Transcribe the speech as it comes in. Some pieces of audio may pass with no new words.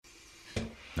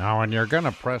Now, when you're going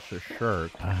to press a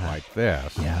shirt like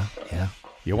this, Yeah.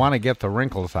 you want to get the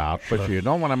wrinkles out, but you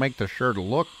don't want to make the shirt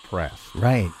look pressed.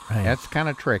 Right. That's kind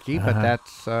of tricky, but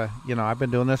that's, I've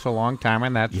been doing this a long time,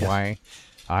 and that's why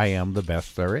I am the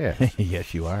best there is.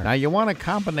 Yes, you are. Now, you want a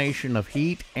combination of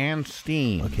heat and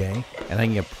steam. Okay. And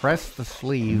then you press the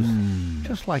sleeves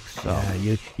just like so.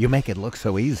 Yeah, you make it look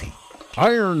so easy.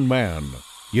 Iron Man.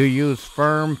 You use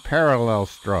firm parallel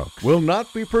strokes. Will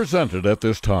not be presented at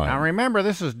this time. Now remember,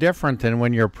 this is different than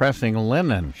when you're pressing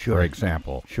linen, for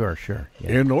example. Sure. Yeah.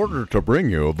 In order to bring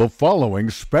you the following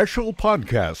special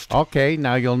podcast. Okay,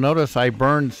 now you'll notice I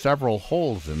burned several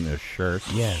holes in this shirt.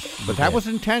 Yes. But that was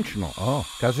intentional. Oh.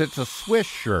 Because it's a Swiss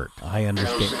shirt. I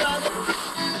understand.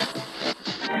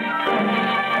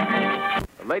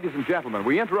 Ladies and gentlemen,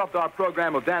 we interrupt our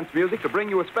program of dance music to bring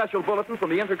you a special bulletin from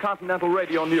the Intercontinental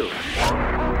Radio News.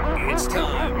 It's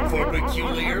time for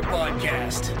Peculiar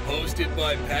Podcast, hosted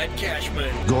by Pat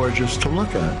Cashman. Gorgeous to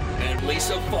look at. And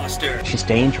Lisa Foster. She's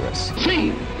dangerous.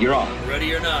 Scene, you're on.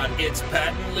 Ready or not, it's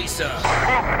Pat and Lisa.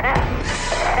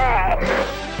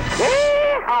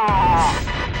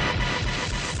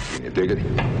 Can you dig it?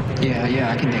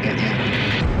 Yeah, I can dig it,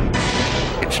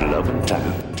 yeah. It's loving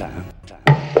time.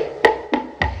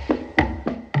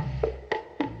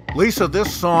 Lisa,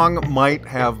 this song might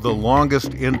have the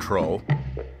longest intro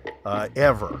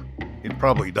ever. It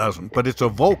probably doesn't, but it's a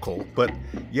vocal, but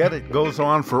yet it goes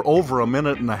on for over a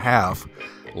minute and a half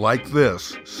like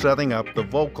this, setting up the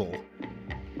vocal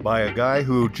by a guy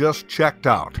who just checked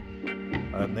out,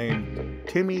 named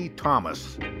Timmy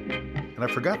Thomas. And I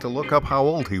forgot to look up how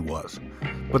old he was.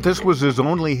 But this was his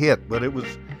only hit, but it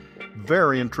was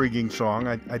very intriguing song.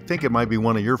 I think it might be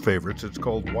one of your favorites. It's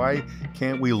called Why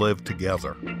Can't We Live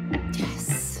Together?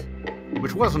 Yes.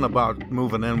 Which wasn't about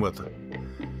moving in with it.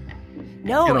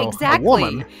 No, exactly. A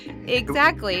woman.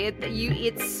 Exactly.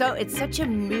 It's such a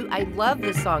mood. I love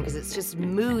this song because it's just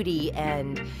moody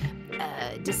and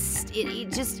it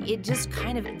just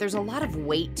kind of, there's a lot of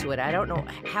weight to it. I don't know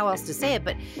how else to say it,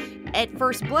 but at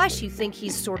first blush, you think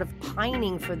he's sort of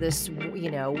pining for this,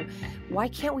 why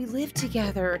can't we live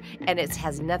together? And it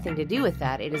has nothing to do with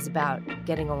that. It is about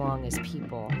getting along as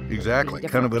people. Exactly.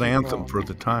 Kind of an anthem for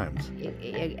the times.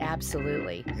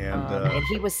 Absolutely. And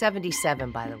he was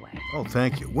 77, by the way. Oh,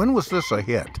 thank you. When was this a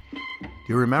hit? Do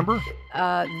you remember?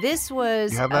 This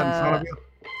was... You have that in front of you?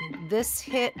 This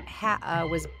hit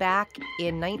was back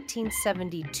in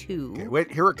 1972. Okay,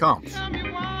 wait, here it comes.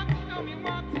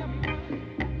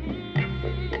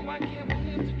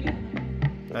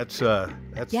 That's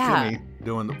Timmy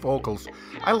doing the vocals.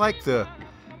 I like the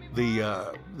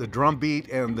drum beat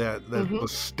and the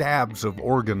stabs of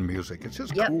organ music. It's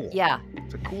just cool. Yeah.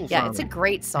 It's a cool song. Yeah, it's a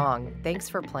great song. Thanks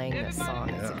for playing this song.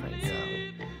 It's a great song.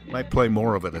 Might play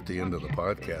more of it at the end of the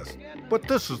podcast. But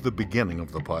this is the beginning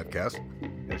of the podcast,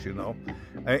 as you know.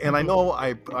 And I know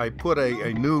I put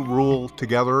a new rule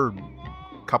together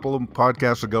a couple of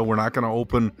podcasts ago. We're not going to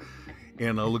open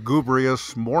in a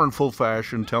lugubrious, mournful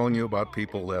fashion telling you about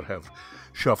people that have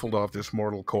shuffled off this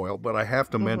mortal coil. But I have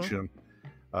to mention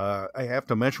one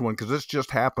because this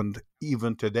just happened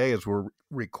even today as we're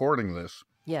recording this.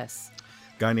 Yes.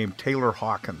 A guy named Taylor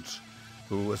Hawkins,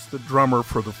 who was the drummer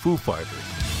for the Foo Fighters.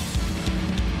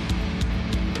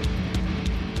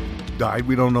 Died.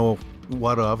 We don't know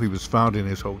what of. He was found in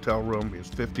his hotel room. He was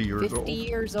 50 years old. 50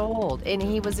 years old. And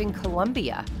he was in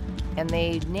Colombia. And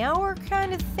they now are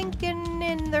kind of thinking,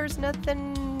 and there's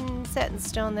nothing set in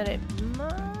stone, that it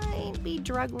might be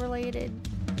drug-related.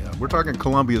 Yeah, we're talking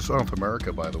Colombia, South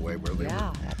America, by the way, where they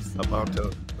were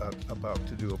absolutely. about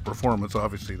to do a performance.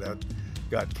 Obviously, that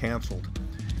got canceled.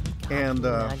 Can you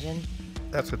imagine?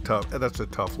 That's a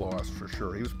tough loss for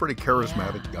sure. He was a pretty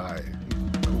charismatic guy.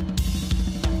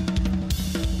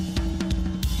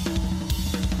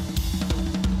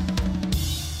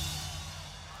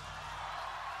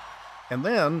 And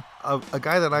then a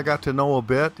guy that I got to know a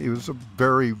bit, he was a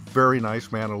very, very nice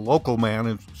man, a local man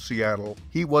in Seattle.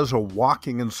 He was a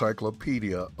walking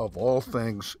encyclopedia of all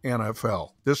things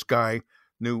NFL. This guy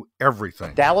knew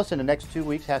everything. Dallas in the next 2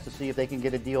 weeks has to see if they can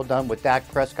get a deal done with Dak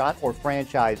Prescott or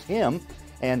franchise him.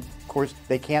 And, of course,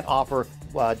 they can't offer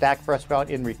Dak Prescott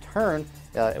in return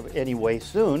anyway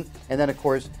soon. And then, of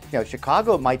course,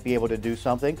 Chicago might be able to do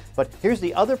something. But here's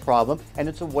the other problem, and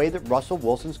it's the way that Russell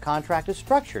Wilson's contract is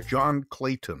structured. John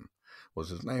Clayton was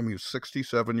his name. He was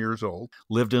 67 years old,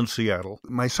 lived in Seattle.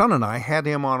 My son and I had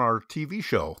him on our TV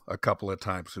show a couple of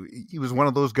times. He was one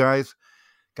of those guys,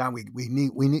 God, we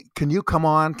need, can you come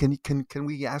on? Can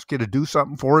we ask you to do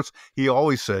something for us? He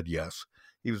always said yes.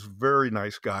 He was a very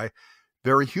nice guy,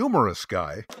 very humorous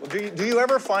guy. Do you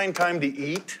ever find time to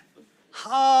eat?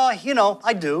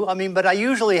 I do. But I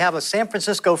usually have a San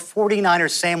Francisco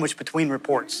 49ers sandwich between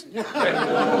reports. Wait,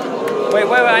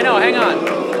 I know, hang on.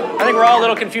 I think we're all a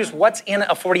little confused. What's in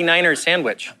a 49ers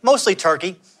sandwich? Mostly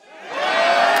turkey.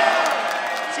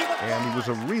 And he was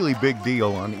a really big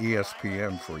deal on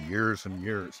ESPN for years and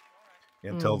years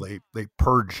until they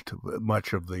purged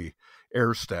much of the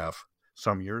air staff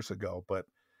some years ago. But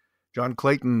John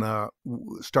Clayton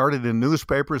started in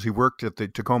newspapers. He worked at the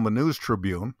Tacoma News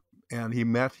Tribune, and he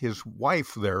met his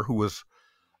wife there, who was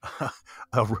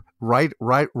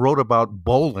wrote about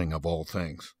bowling, of all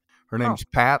things. Her name's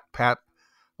Pat. Pat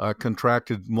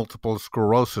contracted multiple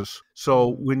sclerosis.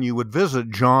 So when you would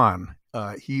visit John,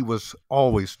 he was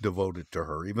always devoted to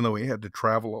her. Even though he had to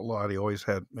travel a lot, he always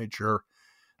made sure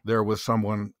there was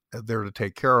someone there to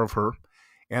take care of her.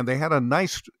 And they had a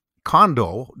nice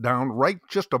condo down right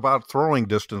just about throwing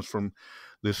distance from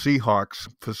the Seahawks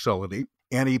facility.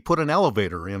 And he put an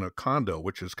elevator in a condo,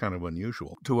 which is kind of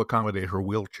unusual, to accommodate her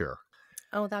wheelchair.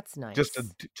 Oh, that's nice.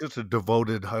 Just a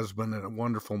devoted husband and a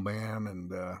wonderful man,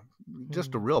 and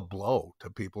just a real blow to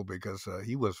people because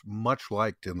he was much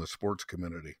liked in the sports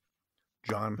community.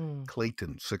 John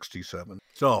Clayton, 67.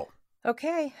 So,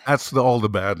 okay, that's all the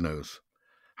bad news.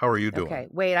 How are you doing? Okay,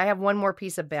 wait, I have one more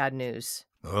piece of bad news.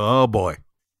 Oh boy,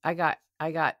 I got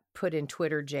put in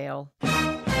Twitter jail.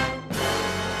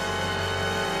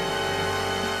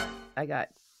 I got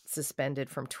suspended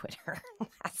from Twitter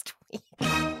last week.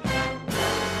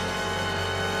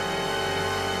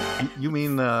 You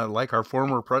mean like our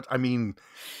former president?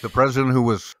 The president who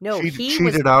was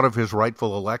cheated out of his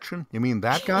rightful election? You mean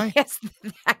that guy? Yes,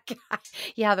 that guy.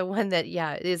 Yeah, the one that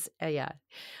is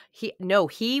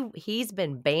He's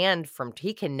been banned from.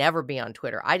 He can never be on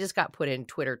Twitter. I just got put in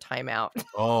Twitter timeout.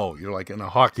 Oh, you're like in a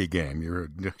hockey game. You're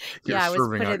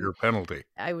serving out your penalty.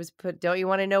 I was put. Don't you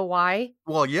want to know why?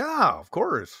 Well, yeah, of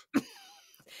course.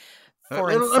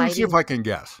 Let me see if I can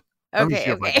guess.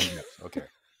 Okay. Okay.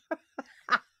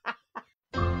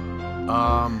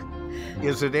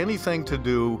 Is it anything to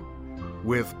do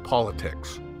with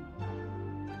politics?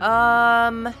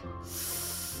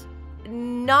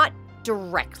 Not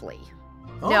directly.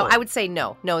 Oh. No, I would say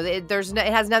no. No, it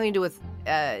has nothing to do with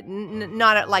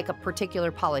not like a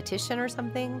particular politician or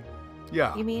something.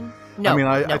 Yeah. You mean? No.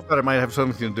 I thought it might have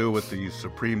something to do with the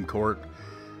Supreme Court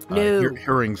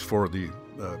hearings for the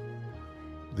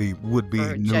would-be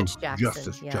new Judge Jackson.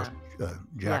 Justice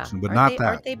Jackson, but aren't not they, that.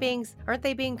 Aren't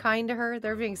they being kind to her?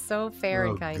 They're being so fair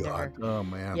and kind to her. Oh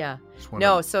man. Yeah.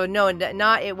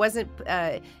 It wasn't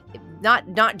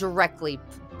not directly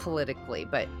politically,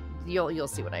 but you'll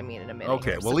see what I mean in a minute.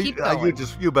 Okay. Here. Well,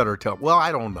 So you better tell. Well,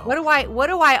 I don't know. What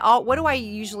do I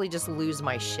usually just lose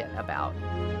my shit about?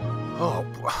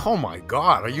 Oh my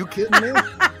God! Are you kidding me?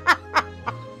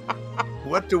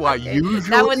 What do I usually?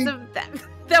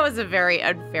 That was a very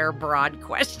unfair, broad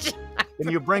question. Can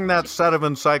you bring that set of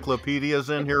encyclopedias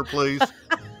in here, please?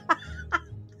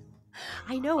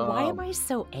 I know. Why am I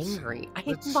so angry?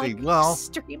 Let's see. Well,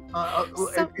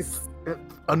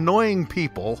 annoying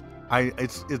people.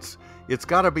 It's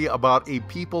got to be about a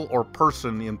people or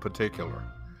person in particular.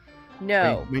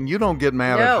 No. I mean, you don't get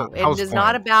mad at it is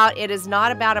not about. It is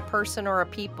not about a person or a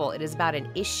people. It is about an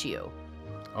issue.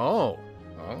 Oh.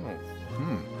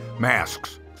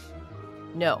 Masks.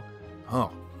 No. Oh.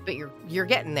 But you're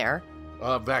getting there.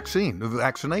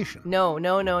 Vaccination. No.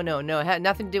 It had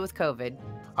nothing to do with COVID.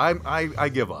 I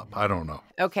give up. I don't know.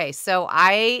 Okay, so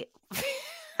I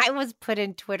was put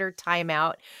in Twitter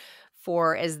timeout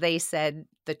for, as they said,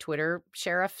 the Twitter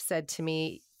sheriff said to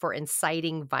me, for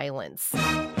inciting violence.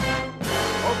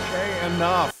 Okay,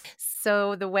 enough.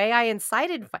 So the way I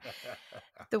incited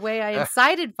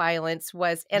violence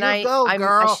was, and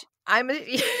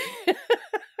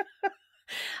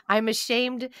I'm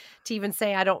ashamed to even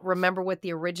say I don't remember what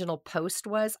the original post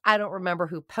was. I don't remember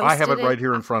who posted it. I have it right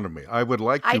here in front of me. I would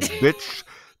like to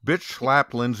bitch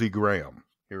slap Lindsey Graham.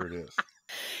 Here it is.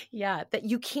 Yeah, that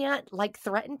you can't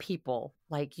threaten people.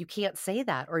 You can't say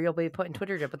that or you'll be put in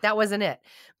Twitter jail. But that wasn't it.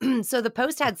 So the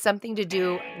post had something to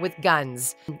do with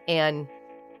guns. And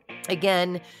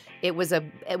again, it was a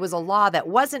law that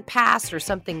wasn't passed or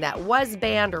something that was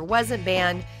banned or wasn't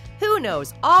banned. Who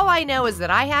knows? All I know is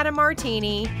that I had a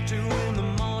martini. 2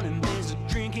 a.m, there's a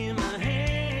drink in my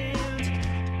hand.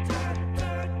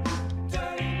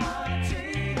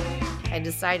 And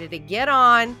decided to get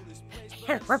on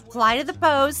and reply to the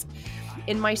post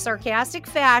in my sarcastic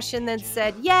fashion that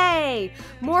said, "Yay,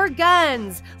 more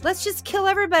guns. Let's just kill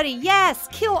everybody. Yes,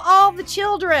 kill all the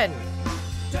children."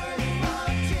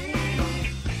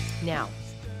 Now,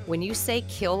 when you say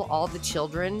kill all the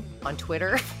children on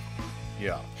Twitter,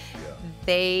 yeah.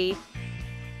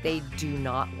 They do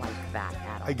not like that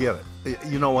at all. I get it.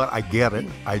 You know what? I get it.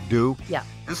 I do. Yeah.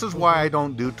 This is why I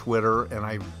don't do Twitter, and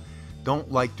I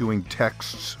don't like doing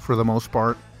texts for the most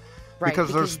part. Right,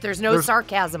 because there's no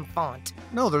sarcasm font.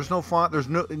 No, there's no font. There's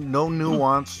no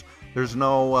nuance. There's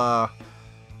no,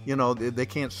 they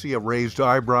can't see a raised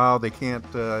eyebrow. They can't,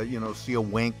 see a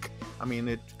wink. I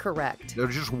mean, Correct. They're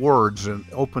just words and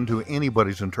open to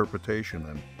anybody's interpretation.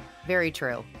 And very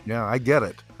true. yeah, I get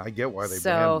it. I get why they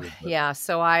banned it. Yeah,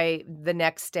 so the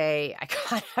next day I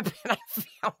got up and I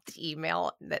found the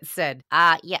email that said,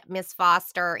 Miss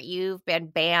Foster, you've been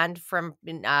banned from,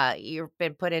 you've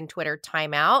been put in Twitter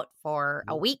timeout for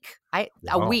a week.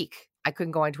 A week. I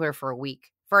couldn't go on Twitter for a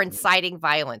week for inciting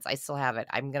violence. I still have it.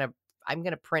 I'm gonna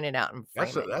print it out and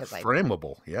frame it. That's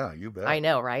frameable. Yeah, you bet. I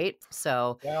know, right?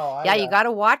 So you got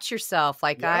to watch yourself.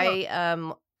 Like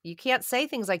you can't say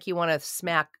things like you want to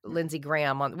smack Lindsey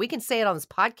Graham on. We can say it on this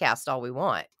podcast all we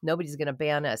want. Nobody's going to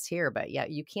ban us here, but yeah,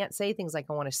 you can't say things like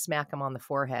I want to smack him on the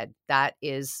forehead. That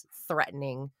is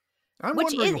threatening.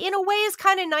 Which in a way is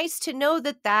kind of nice to know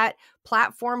that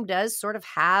platform does sort of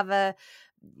have a,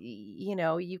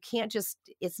 you can't just.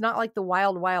 It's not like the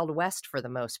wild, wild west for the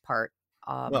most part.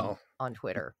 On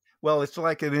Twitter. Well, it's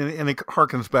like, and it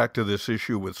harkens back to this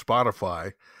issue with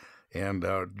Spotify and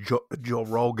Joe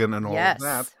Rogan and all of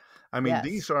that. I mean,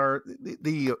 these are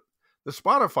the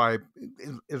Spotify,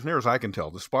 as near as I can tell,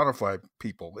 the Spotify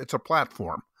people, it's a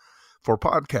platform for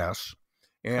podcasts.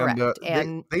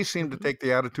 And they seem to take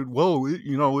the attitude, well,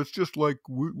 it's just like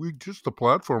we just the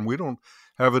platform. We don't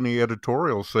have any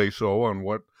editorial say-so on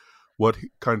what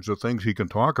kinds of things he can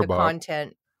talk about.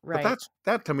 Content. Right. But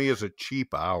that to me is a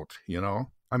cheap out,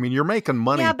 I mean, you're making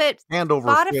money hand over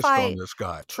fist on this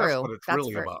guy. True. That's what it's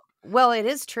really about. Well, it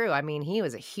is true. I mean, he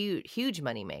was a huge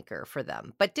moneymaker for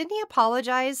them. But didn't he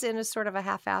apologize in a sort of a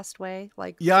half-assed way?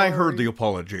 I heard the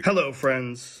apology. Hello,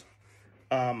 friends.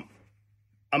 I'm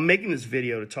making this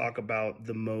video to talk about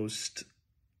the most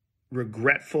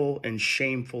regretful and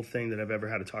shameful thing that I've ever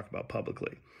had to talk about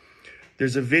publicly.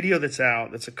 There's a video that's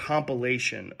out that's a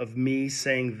compilation of me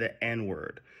saying the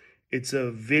N-word. It's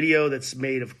a video that's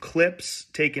made of clips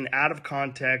taken out of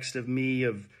context of me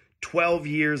of 12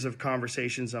 years of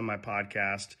conversations on my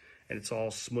podcast, and it's all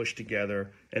smushed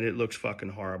together, and it looks fucking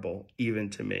horrible, even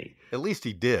to me. At least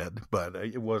he did, but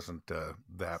it wasn't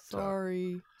that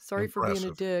Sorry for impressive.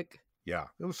 being a dick. Yeah,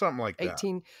 it was something like that.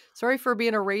 Sorry for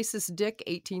being a racist dick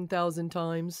 18,000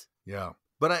 times. Yeah.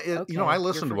 But I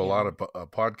listen to a lot of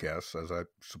podcasts, as I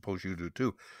suppose you do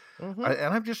too, and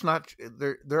I'm just not.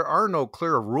 There are no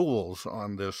clear rules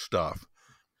on this stuff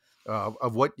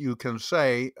of what you can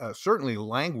say. Certainly,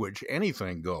 language,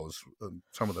 anything goes.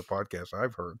 Some of the podcasts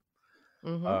I've heard,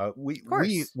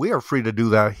 we are free to do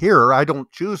that here. I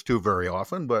don't choose to very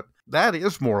often, but that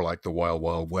is more like the Wild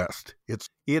Wild West. It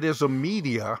is a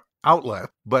media outlet,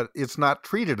 but it's not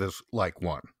treated as like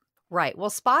one. Right. Well,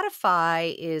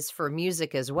 Spotify is for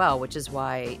music as well, which is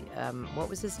why, what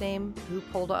was his name? Who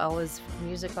pulled all his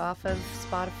music off of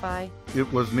Spotify?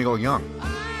 It was Neil Young.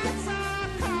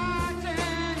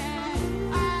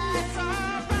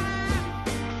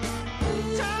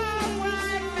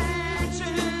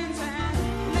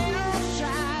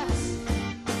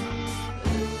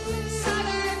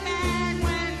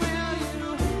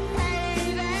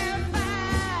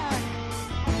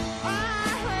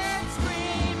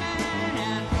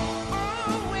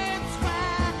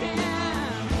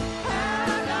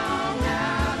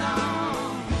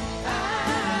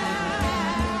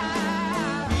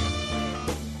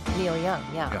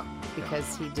 Yeah.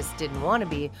 Because he just didn't want to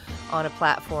be on a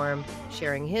platform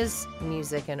sharing his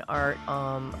music and art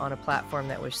on a platform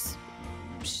that was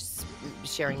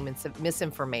sharing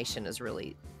misinformation is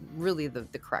really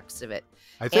the crux of it.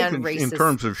 I think in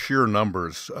terms of sheer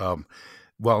numbers,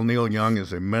 while Neil Young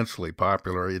is immensely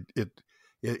popular,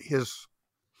 his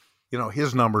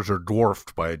numbers are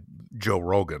dwarfed by Joe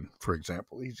Rogan, for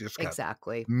example. He's just got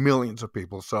millions of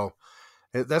people. So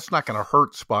that's not going to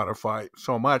hurt Spotify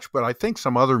so much, but I think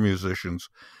some other musicians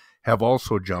have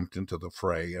also jumped into the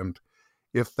fray, and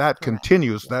if that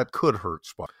continues, that could hurt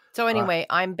Spotify. So anyway,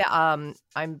 I'm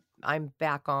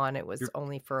back on. It was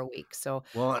only for a week, so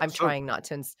I'm trying not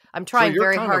to. I'm trying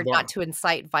very hard not to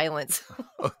incite violence.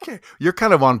 Okay, you're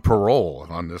kind of on parole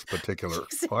on this particular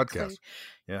podcast.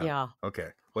 Yeah. Okay.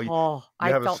 Well,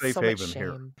 you have a safe haven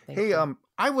here. Hey,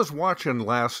 I was watching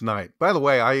last night. By the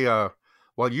way,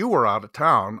 while you were out of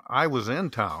town, I was in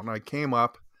town. I came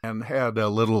up and had a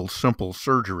little simple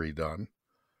surgery done.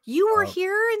 You were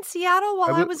here in Seattle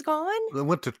while I was gone? I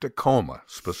went to Tacoma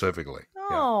specifically.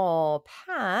 Oh,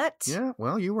 Pat. Yeah,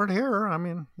 well, you weren't here. I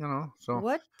mean, so.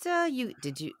 What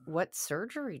what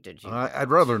surgery did you I'd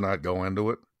rather not go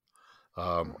into it.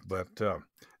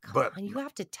 But you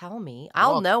have to tell me.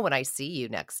 I'll know when I see you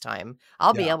next time.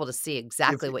 I'll be able to see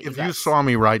exactly what you got. If you saw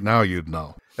me right now, you'd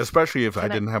know, especially if I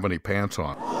didn't have any pants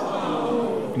on.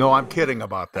 No, I'm kidding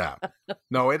about that.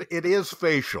 No, it is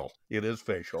facial. It is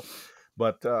facial.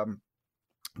 But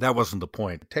that wasn't the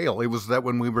point. It was that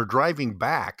when we were driving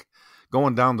back,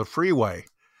 going down the freeway,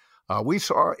 we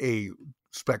saw a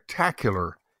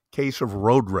spectacular case of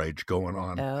road rage going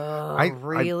on. Oh,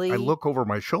 really? I look over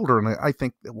my shoulder and I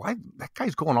think, why that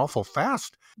guy's going awful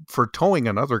fast for towing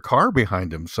another car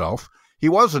behind himself. He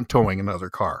wasn't towing another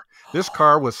car. This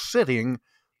car was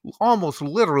almost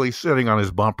literally sitting on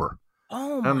his bumper.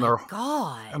 Oh my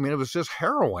God. I mean, it was just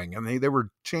harrowing. And they were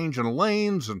changing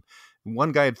lanes and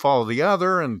one guy had followed the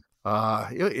other, and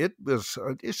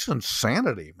it's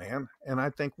insanity, man. And I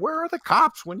think, where are the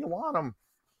cops when you want them?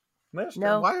 Mister,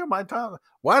 no.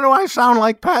 Why do I sound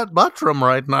like Pat Buttram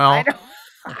right now?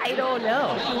 I don't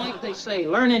know. Like they say,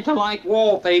 learning to like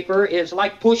wallpaper is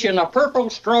like pushing a purple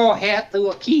straw hat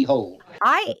through a keyhole.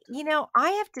 I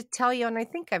have to tell you, and I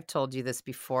think I've told you this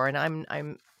before, and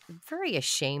I'm very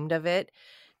ashamed of it,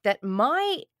 that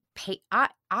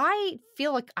I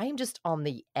feel like I'm just on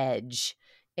the edge,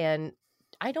 and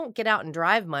I don't get out and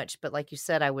drive much, but like you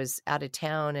said, I was out of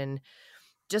town and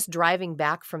just driving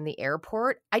back from the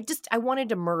airport. I wanted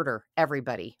to murder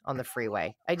everybody on the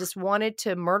freeway. I just wanted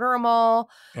to murder them all.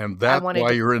 And that's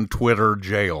why you're in Twitter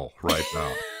jail right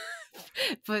now.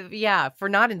 But yeah, for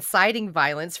not inciting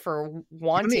violence, for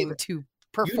wanting to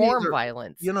perform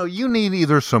violence. You need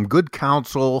either some good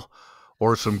counsel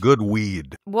or some good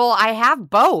weed. Well, I have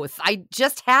both. I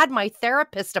just had my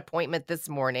therapist appointment this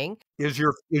morning. Is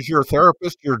your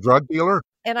therapist your drug dealer?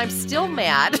 And I'm still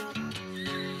mad.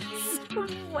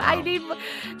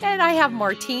 And I have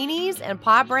martinis and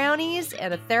pot brownies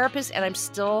and a therapist, and I'm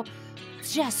still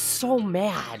just so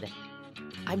mad.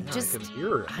 I'm just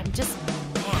mad.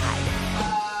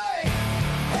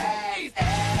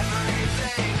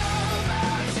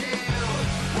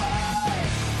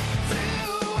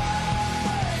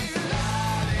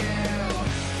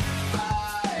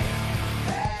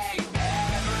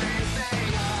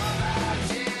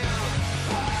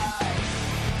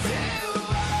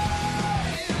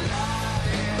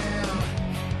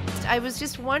 I was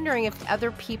just wondering if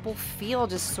other people feel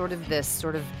just sort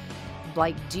of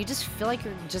like, do you just feel like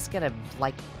you're just gonna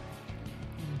like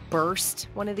burst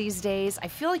one of these days? I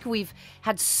feel like we've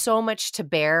had so much to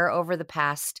bear over the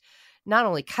past, not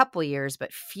only couple of years,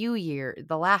 but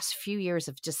the last few years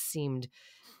have just seemed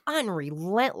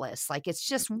unrelentless. Like it's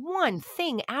just one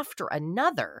thing after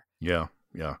another. Yeah.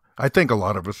 I think a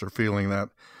lot of us are feeling that.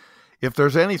 If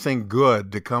there's anything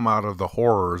good to come out of the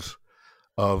horrors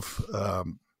of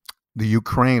the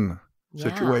Ukraine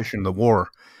situation, the war,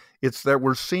 it's that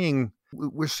we're seeing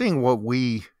what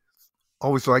we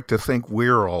always like to think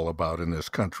we're all about in this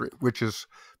country, which is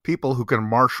people who can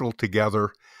marshal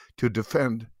together to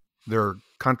defend their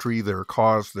country, their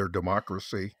cause, their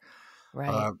democracy.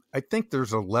 Right. I think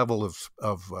there's a level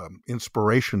of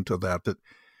inspiration to that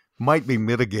might be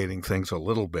mitigating things a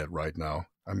little bit right now.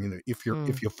 I mean, if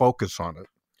you focus on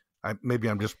it, maybe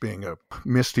I'm just being a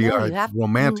misty-eyed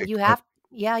romantic.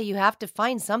 You have to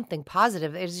find something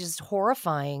positive. It's just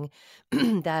horrifying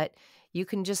that you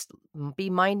can just be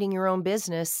minding your own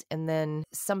business and then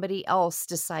somebody else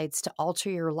decides to alter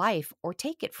your life or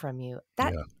take it from you.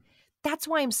 That's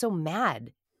why I'm so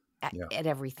mad at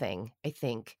everything. I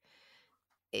think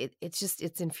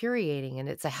it's infuriating and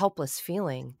it's a helpless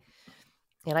feeling.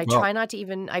 And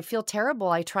I feel terrible.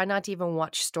 I try not to even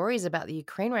watch stories about the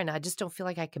Ukraine right now. I just don't feel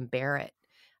like I can bear it.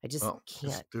 I just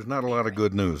can't. There's not a lot of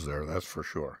good news there, that's for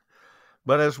sure.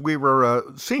 But as we were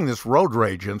seeing this road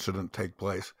rage incident take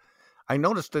place, I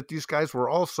noticed that these guys were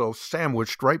also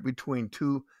sandwiched right between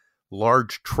two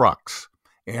large trucks.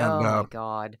 And, oh, my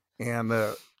God. And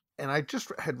I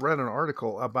just had read an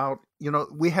article about,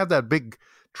 we had that big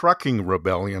trucking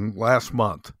rebellion last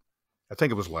month. I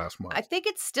think it was last month. I think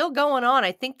it's still going on.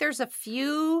 I think there's a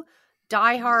few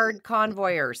diehard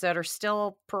convoyers that are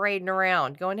still parading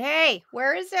around going, hey,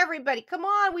 where is everybody? Come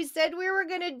on. We said we were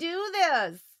going to do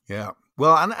this. Yeah.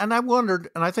 Well, and I wondered,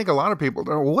 and I think a lot of people,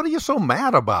 what are you so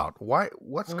mad about?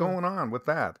 What's going on with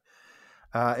that?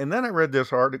 And then I read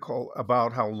this article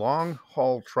about how long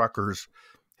haul truckers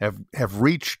have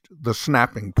reached the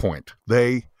snapping point.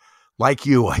 They, like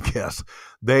you, I guess,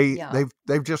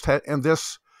 they've just had, and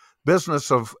this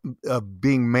business of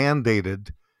being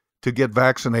mandated to get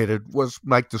vaccinated was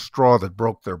like the straw that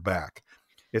broke their back.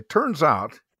 It turns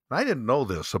out, I didn't know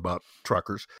this about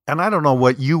truckers, and I don't know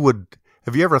what you would,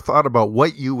 have you ever thought about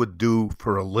what you would do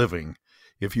for a living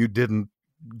if you didn't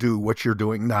do what you're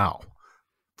doing now?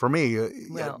 For me, Well,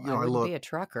 you know, I I wouldn't look, be a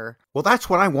trucker. well, that's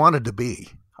what I wanted to be.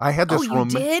 I had this Oh, you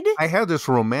did? I had this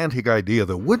romantic idea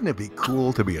that wouldn't it be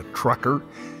cool to be a trucker?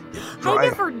 I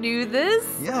never knew this.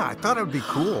 Yeah, I thought it would be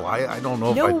cool. I don't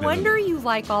know No if I did. wonder you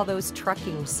like all those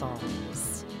trucking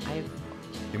songs.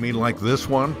 You mean like this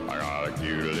one? I got a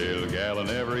cute little gal in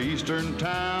every eastern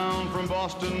town from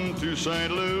Boston to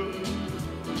St. Louis.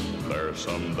 There's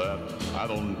some that I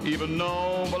don't even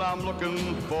know, but I'm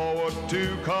looking forward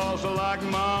to, 'cause I like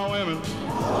my women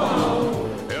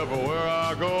everywhere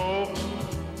I go.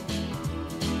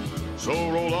 So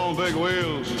roll on big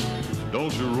wheels,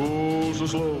 don't you roll so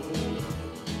slow.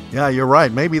 Yeah, you're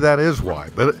right. Maybe that is why.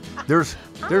 But there's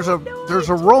a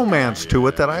romance to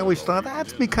it that I always thought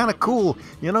that'd be kind of cool.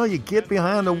 You know, you get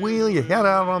behind the wheel, you head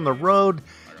out on the road,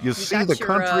 you see the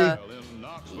country.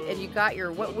 And you got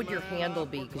your, what would your handle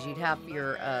be? Because you'd have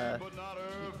your,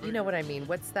 you know what I mean?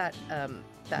 What's that?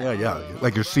 Yeah,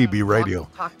 like your CB radio.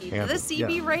 The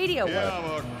CB radio. Yeah,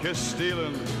 I'm a kiss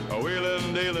stealing, a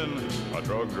wheeling dealing, a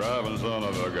truck driving son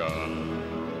of a gun.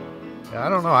 I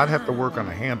don't know. I'd have to work on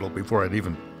a handle before I'd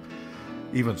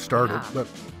even started. Yeah.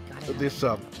 But this,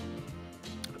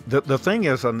 the thing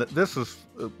is, and this is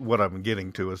what I'm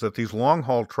getting to, is that these long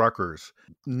haul truckers,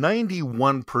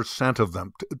 91% of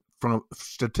them, from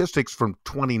statistics from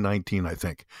 2019, I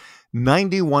think,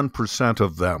 91%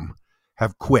 of them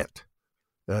have quit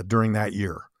during that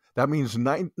year. That means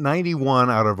 91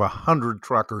 out of 100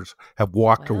 truckers have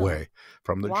walked away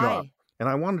from the job. And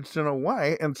I wanted to know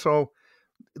why. And so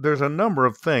there's a number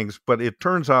of things, but it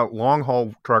turns out long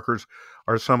haul truckers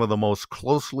are some of the most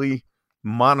closely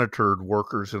monitored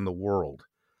workers in the world.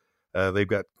 They've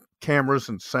got cameras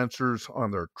and sensors on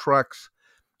their trucks.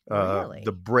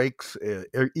 The brakes,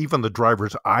 even the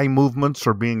driver's eye movements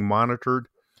are being monitored.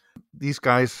 These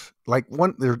guys, like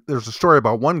there's a story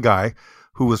about one guy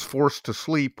who was forced to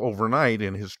sleep overnight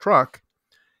in his truck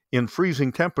in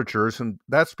freezing temperatures, and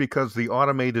that's because the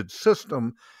automated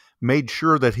system made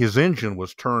sure that his engine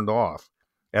was turned off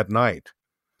at night.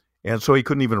 And so he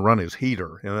couldn't even run his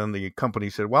heater. And then the company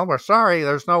said, well, we're sorry,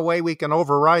 there's no way we can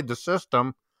override the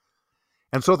system.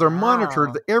 And so they're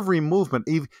monitored every movement.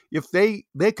 If they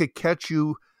could catch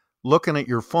you looking at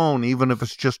your phone, even if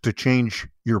it's just to change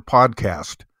your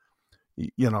podcast,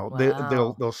 you know,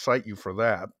 they'll cite you for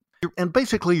that. And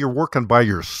basically you're working by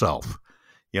yourself,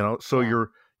 you know, so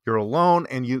you're alone,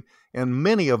 and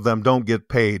many of them don't get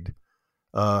paid.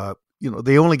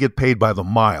 They only get paid by the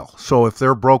mile. So if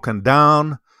they're broken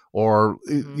down or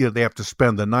they have to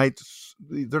spend the night,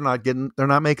 they're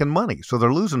not making money. So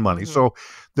they're losing money. So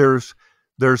there's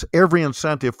every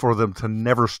incentive for them to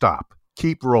never stop.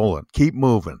 Keep rolling, keep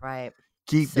moving. Right.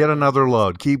 Get another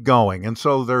load, keep going. And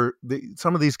so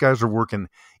some of these guys are working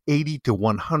 80 to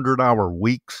 100-hour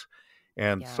weeks.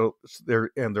 And so they're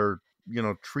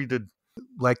treated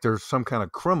like they're some kind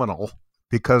of criminal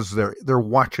because they're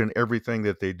watching everything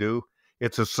that they do.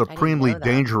 It's a supremely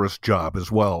dangerous job as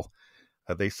well.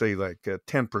 They say like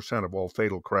 10% of all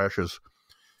fatal crashes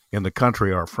in the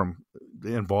country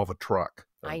involve a truck.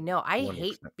 I know.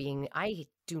 I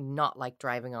do not like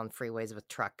driving on freeways with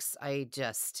trucks.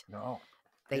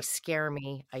 They scare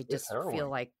me. I just feel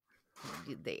like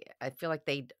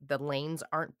the lanes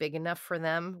aren't big enough for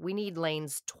them. We need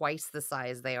lanes twice the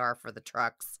size they are for the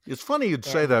trucks. It's funny you'd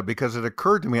say that, because it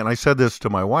occurred to me, and I said this to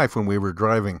my wife when we were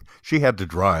driving. She had to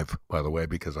drive, by the way,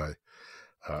 because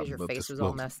your face was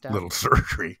all messed up. Little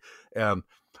surgery.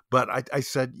 But I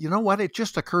said, you know what? It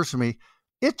just occurs to me,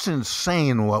 it's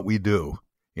insane what we do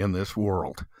in this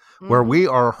world, where we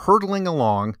are hurtling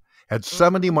along at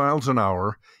 70 miles an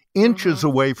hour, inches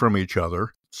away from each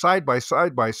other, side by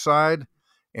side,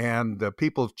 and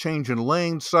people changing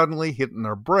lanes suddenly, hitting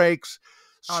their brakes,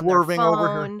 swerving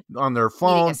over here on their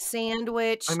phone, eating a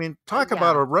sandwich. I mean, talk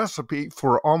about a recipe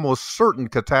for almost certain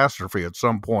catastrophe at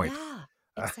some point.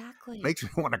 Yeah, exactly. Makes me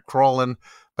want to crawl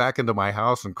back into my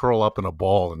house and curl up in a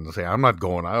ball and say, I'm not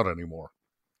going out anymore.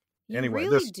 You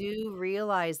really do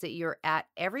realize that you're at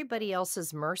everybody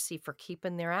else's mercy for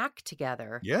keeping their act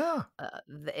together. Yeah.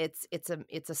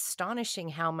 It's astonishing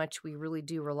how much we really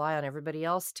do rely on everybody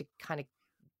else to kind of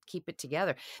keep it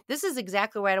together. This is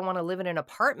exactly why I don't want to live in an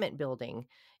apartment building.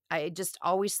 I just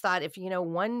always thought if,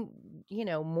 one,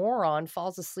 moron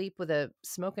falls asleep with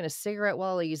smoking a cigarette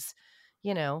while he's,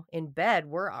 in bed,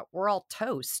 we're all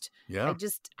toast. Yeah.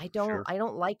 I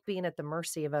don't like being at the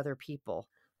mercy of other people.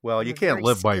 Well, I'm you a can't very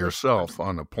live by skittish yourself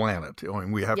on the planet. I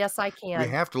mean, Yes, I can. We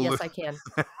have to Yes, live. I can.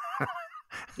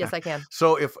 Yes, I can.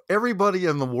 So if everybody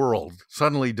in the world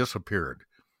suddenly disappeared,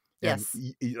 and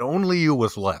Yes. only you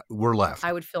were left,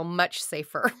 I would feel much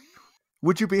safer.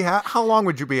 would you be how long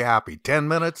would you be happy? 10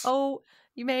 minutes? Oh,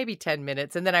 you maybe 10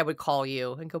 minutes, and then I would call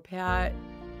you and go, Pat,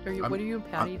 what are you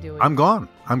and Patty doing? I'm gone.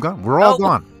 We're all Oh.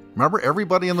 gone. Remember,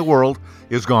 everybody in the world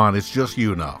is gone. It's just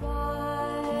you now.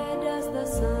 Why does the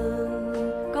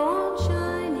sun go on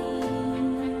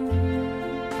shining?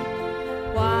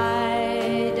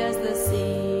 Why does the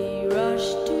sea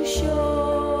rush to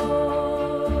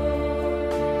shore?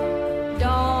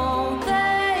 Don't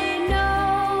they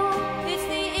know it's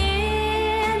the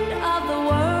end of the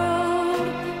world?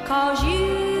 'Cause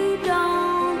you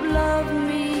don't love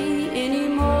me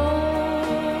anymore.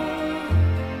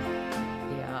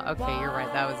 Yeah, okay, you're right.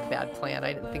 That was a bad plan.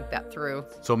 I didn't think that through.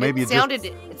 So maybe it sounded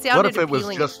what if it was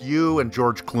appealing. just you and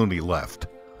George Clooney left?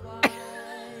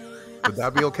 Would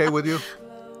that be okay with you?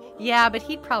 Yeah, but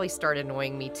he'd probably start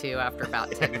annoying me too after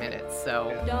about 10 minutes. So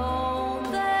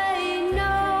Don't they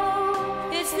know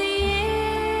it's the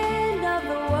end of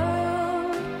the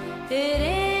world? It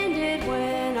ended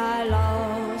when I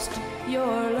lost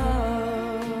your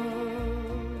love.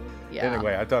 yeah.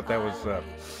 Anyway, I thought that was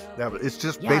it's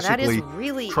just Yeah, that is basically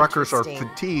really truckers are interesting.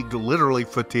 fatigued, literally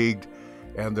fatigued,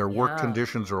 and their work Yeah.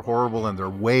 conditions are horrible, and they're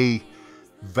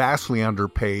vastly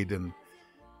underpaid. And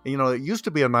it used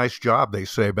to be a nice job, they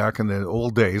say, back in the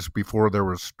old days before there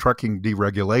was trucking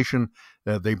deregulation.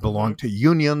 They belonged to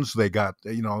unions. They got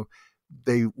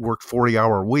they worked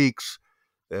 40-hour weeks.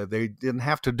 They didn't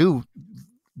have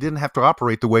to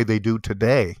operate the way they do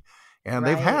today. And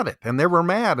they've had it, and they were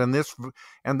mad, and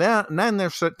then they're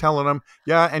telling them,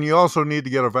 yeah, and you also need to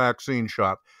get a vaccine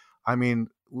shot. I mean,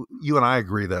 you and I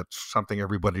agree that's something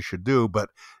everybody should do, but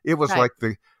it was Right.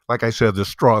 like I said, the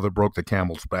straw that broke the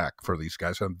camel's back for these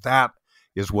guys, and that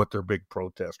is what their big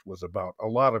protest was about. A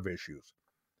lot of issues.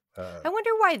 I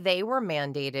wonder why they were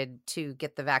mandated to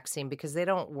get the vaccine, because they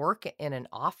don't work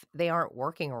they aren't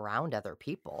working around other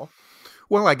people.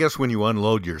 Well, I guess when you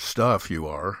unload your stuff, you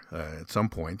are at some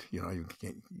point. You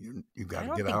got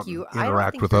to get out and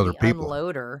interact with other people.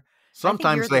 Unloader.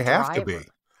 Sometimes they have to be.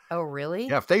 Oh, really?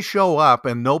 Yeah, if they show up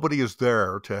and nobody is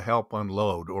there to help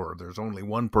unload, or there's only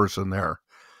one person there,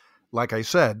 like I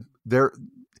said,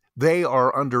 they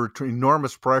are under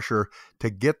enormous pressure to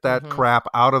get that crap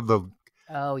out of the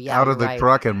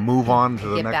truck and move on to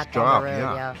the Get next back on job. the road,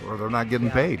 yeah. Or they're not getting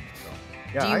paid.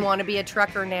 So, Do you want to be a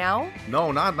trucker now?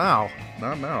 No, not now.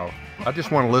 Not now. I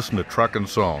just want to listen to trucking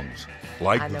songs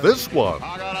like I know this you do. one.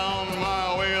 I got on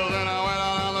my wheels and I went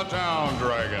on the town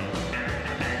dragging.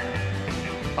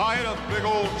 I hit a big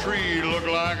old tree, looked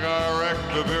like I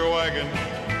wrecked a beer wagon.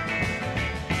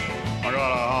 I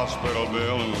got a hospital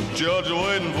bill and the judge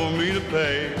waiting for me to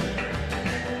pay.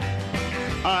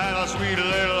 I had a sweet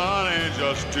little honey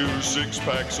just 2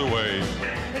 6-packs away.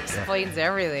 Explains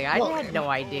everything. I had no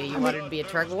idea you wanted to be a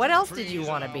trucker. What else did you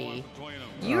want to be?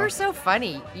 You are so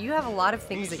funny. You have a lot of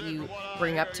things that you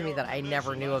bring up to me that I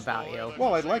never knew about you.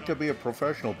 Well, I'd like to be a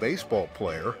professional baseball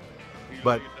player,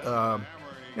 but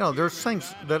there's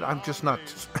things that I'm just not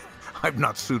I'm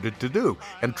not suited to do,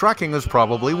 and trucking is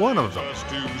probably one of them. Just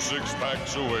 2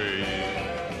 6-packs away.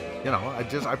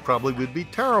 I probably would be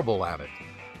terrible at it.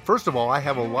 First of all, I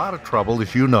have a lot of trouble,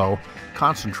 as you know,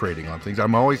 concentrating on things.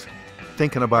 I'm always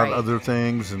thinking about other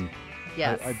things, and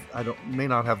Yes. I may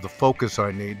not have the focus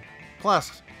I need.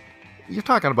 Plus, you're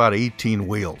talking about 18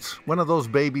 wheels. One of those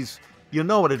babies,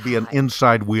 it'd be an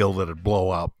inside wheel that'd blow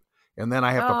up, and then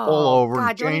I have to pull over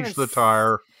and change the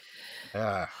tire.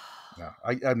 No,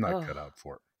 I'm not cut out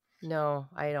for it. No,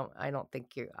 I don't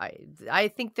think you. I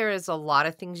think there is a lot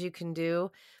of things you can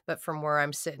do, but from where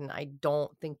I'm sitting, I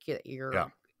don't think that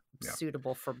you're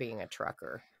suitable for being a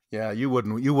trucker. Yeah, you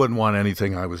wouldn't want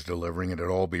anything I was delivering. It'd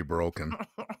all be broken.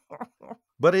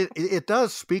 But it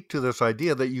does speak to this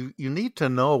idea that you need to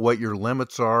know what your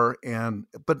limits are,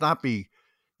 but not be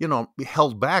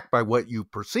held back by what you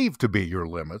perceive to be your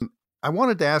limit. I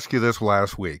wanted to ask you this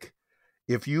last week.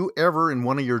 If you ever in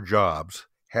one of your jobs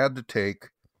had to take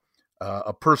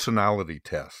a personality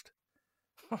test,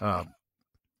 I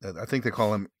think they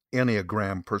call them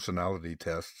Enneagram personality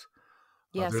tests.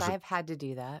 Yes, I've had to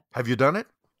do that. Have you done it?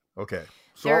 Okay.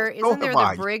 So Isn't there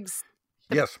the Briggs?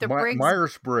 Yes, Briggs.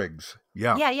 Myers-Briggs.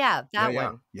 Yeah. Yeah, that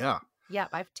one. Yeah. Yeah,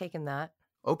 I've taken that.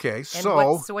 Okay, And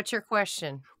so what's your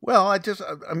question? well,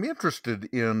 I'm interested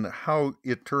in how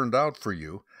it turned out for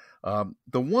you.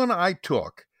 The one I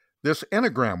took, this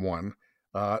Enneagram one,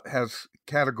 has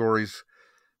categories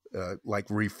like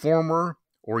reformer,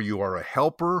 or you are a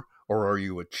helper, or are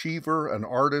you achiever, an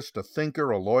artist, a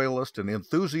thinker, a loyalist, an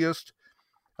enthusiast,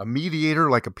 a mediator,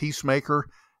 like a peacemaker?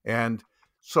 And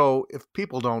so if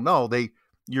people don't know,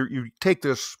 you take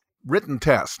this written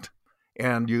test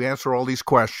and you answer all these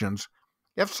questions.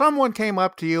 If someone came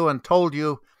up to you and told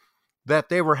you that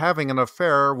they were having an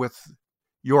affair with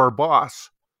your boss,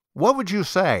 what would you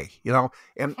say?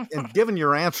 And given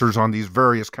your answers on these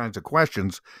various kinds of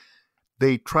questions,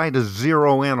 they try to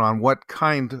zero in on what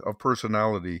kind of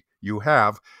personality you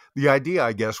have. The idea,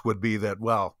 I guess, would be that,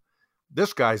 well,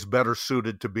 this guy's better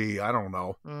suited to be, I don't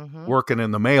know, working in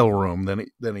the mailroom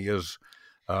than he is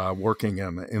working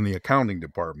in the accounting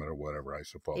department or whatever, I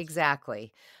suppose.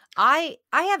 Exactly. I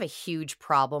have a huge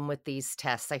problem with these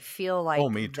tests. I feel like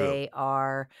me too.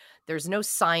 there's no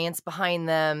science behind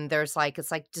them. It's like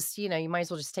just, you might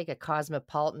as well just take a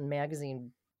Cosmopolitan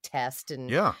magazine test. And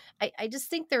yeah, I just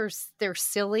think they're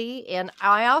silly. And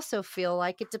I also feel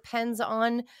like it depends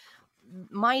on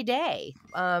my day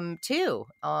too,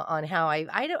 on how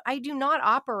I do not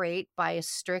operate by a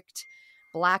strict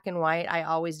black and white. I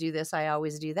always do this, I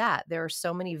always do that. There are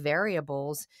so many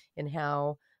variables in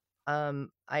how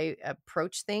I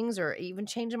approach things, or even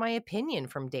changing my opinion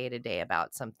from day to day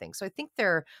about something. So I think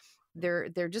they're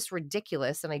just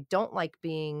ridiculous, and I don't like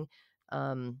being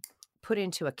put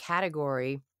into a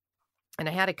category. And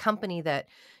I had a company that,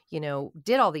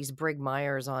 did all these Briggs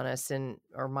Myers on us,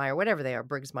 or Meyer, whatever they are,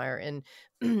 Briggs Meyer. And,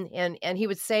 and he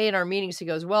would say in our meetings, he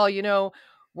goes, well,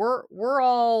 we're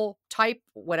all type,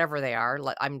 whatever they are.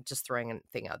 I'm just throwing a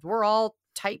thing out. We're all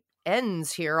type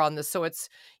N's here on this. So it's,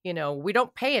 we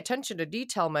don't pay attention to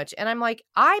detail much. And I'm like,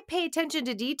 I pay attention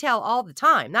to detail all the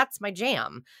time. That's my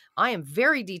jam. I am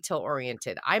very detail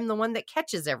oriented. I'm the one that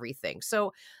catches everything.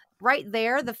 So right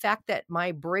there, the fact that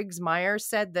my Briggs Myers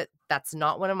said that that's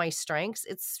not one of my strengths,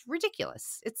 it's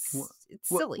ridiculous. It's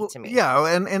silly to me.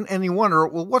 Yeah, and you wonder,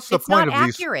 well, what's the point of these?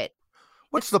 It's not accurate.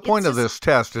 What's the point of this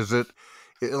test? Is it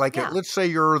like, let's say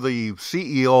you're the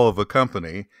CEO of a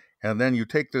company, and then you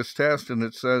take this test and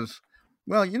it says,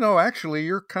 well, actually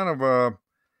you're kind of a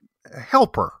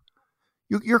helper.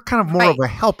 You're kind of more of a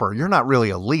helper. You're not really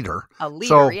a leader. A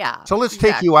leader, yeah. So let's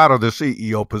take you out of the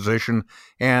CEO position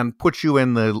and put you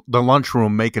in the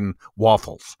lunchroom making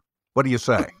waffles. What do you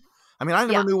say? I mean, I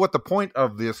never knew what the point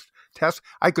of this test.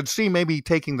 I could see maybe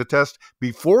taking the test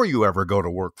before you ever go to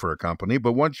work for a company,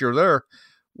 but once you're there,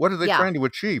 what are they trying to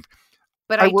achieve?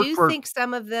 But I do think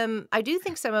some of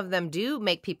them do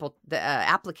make people, the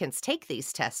applicants, take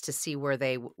these tests to see where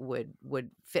they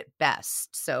would fit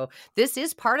best. So this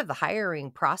is part of the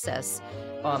hiring process.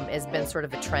 Has been sort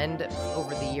of a trend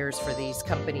over the years for these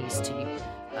companies to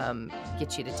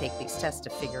get you to take these tests to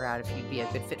figure out if you'd be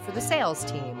a good fit for the sales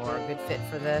team or a good fit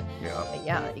for the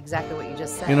exactly what you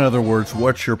just said. In other words,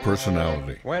 what's your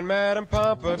personality? When Madame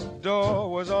Pompadour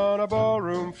was on a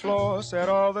ballroom floor, said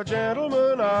all the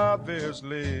gentlemen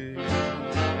obviously,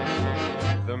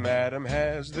 the madam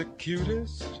has the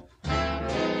cutest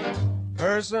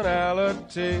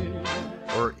personality.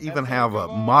 Or even have a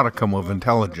modicum of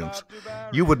intelligence,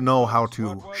 you would know how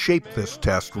to shape this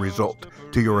test result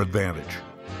to your advantage.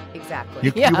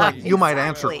 Exactly. You might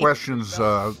answer questions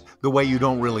the way you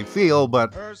don't really feel,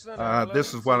 but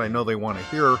this is what I know they want to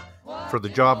hear for the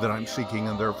job that I'm seeking,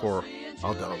 and therefore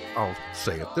I'll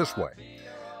say it this way.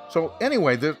 So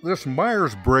anyway, this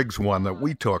Myers-Briggs one that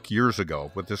we took years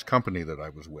ago with this company that I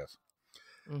was with,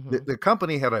 the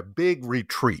company had a big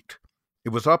retreat. It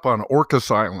was up on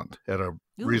Orcas Island at a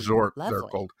resort there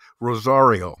called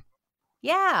Rosario.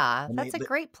 Yeah, that's a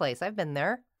great place. I've been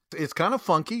there. It's kind of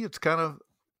funky. It's kind of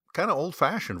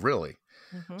old-fashioned, really.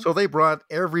 So they brought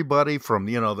everybody from,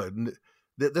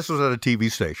 this was at a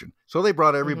TV station. So they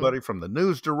brought everybody from the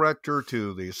news director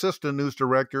to the assistant news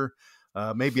director.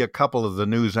 Maybe a couple of the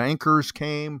news anchors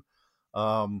came.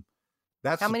 How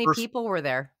many people were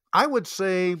there? I would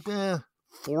say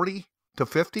 40 to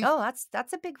 50. Oh,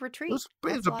 that's a big retreat.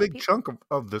 It's a big chunk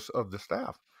of the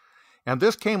staff. And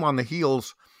this came on the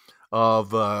heels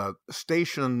of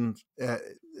station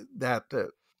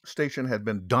station had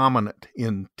been dominant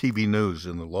in TV news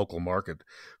in the local market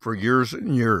for years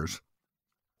and years.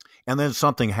 And then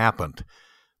something happened.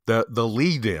 The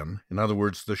lead-in other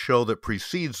words, the show that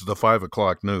precedes the 5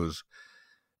 o'clock news,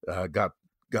 got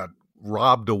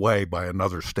robbed away by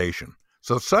another station.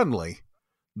 So suddenly,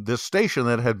 this station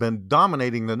that had been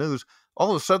dominating the news,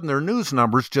 all of a sudden their news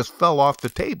numbers just fell off the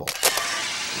table.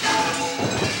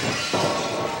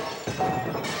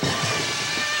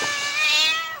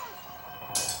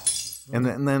 And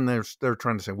then they're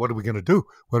trying to say, what are we going to do?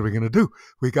 What are we going to do?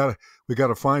 We got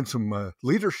to find some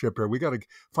leadership here. We got to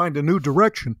find a new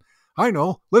direction. I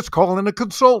know. Let's call in a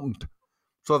consultant.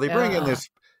 So they bring in this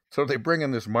So they bring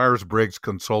in this Myers-Briggs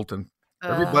consultant.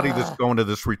 Everybody that's going to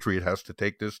this retreat has to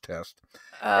take this test.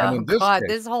 And Oh in this God, case,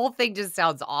 this whole thing just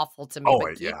sounds awful to me.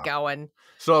 But keep going.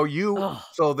 So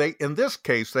Ugh. in this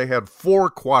case, they had 4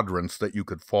 quadrants that you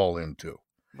could fall into.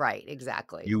 Right,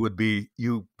 exactly. You would be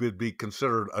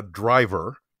considered a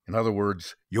driver. In other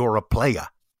words, you're a player.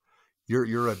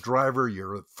 You're a driver.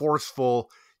 You're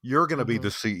forceful. You're going to be the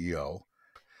CEO.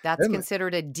 That's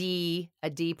considered a D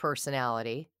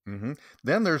personality. Mm-hmm.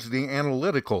 Then there's the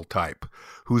analytical type,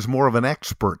 who's more of an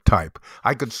expert type.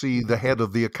 I could see the head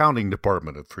of the accounting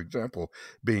department, for example,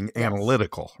 being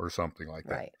analytical or something like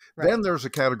that. Right. Then there's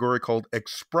a category called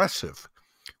expressive,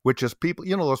 which is people,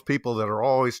 those people that are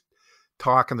always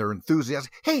talking, they're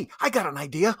enthusiastic. Hey, I got an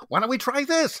idea. Why don't we try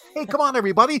this? Hey, come on,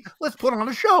 everybody. Let's put on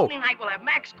a show. Tonight we'll have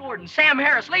Max Gordon, Sam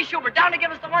Harris, Lee Schubert down to give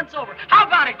us the once-over. How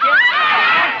about it, kid?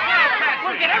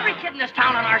 We'll get every kid in this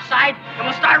town on our side, and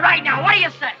we'll start right now. What do you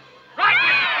say? Right?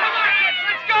 Come on, kids,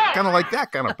 let's go! Kind of like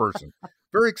that kind of person.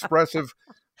 Very expressive.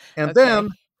 And then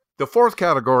the 4th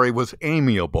category was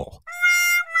amiable.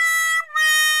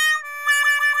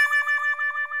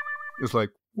 It's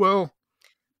like, well,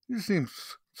 he seems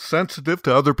sensitive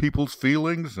to other people's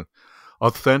feelings,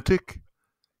 authentic,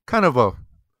 kind of a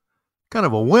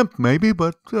wimp maybe,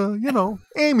 but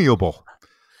amiable.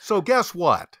 So guess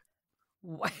what?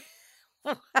 What?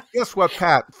 Guess what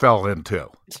Pat fell into?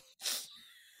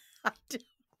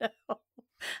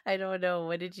 I don't know.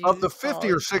 What did you? Of the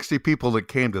 50 or 60 people that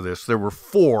came to this, there were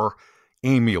 4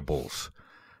 amiables,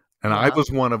 and I was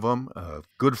one of them. A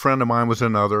good friend of mine was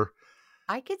another.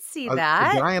 I could see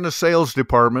that. The guy in the sales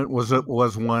department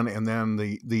was one, and then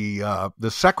the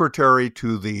secretary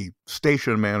to the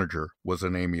station manager was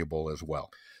an amiable as well.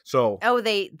 So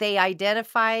they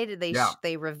identified,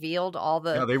 they revealed all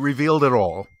the. Yeah, they revealed it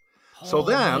all. Oh,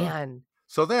 man.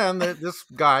 So then this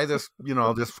guy, this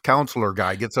counselor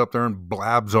guy, gets up there and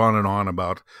blabs on and on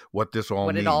about what this all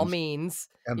means. What it all means.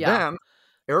 And then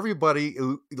everybody,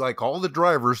 like all the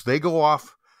drivers, they go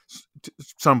off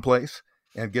someplace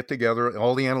and get together,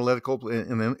 all the analytical,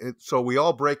 and then so we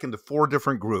all break into 4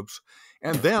 different groups,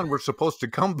 and then we're supposed to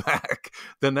come back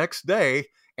the next day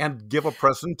and give a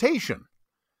presentation.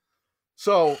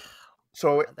 So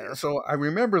I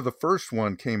remember the first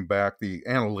one came back, the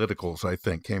analyticals, I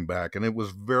think, came back, and it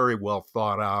was very well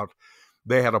thought out.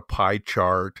 They had a pie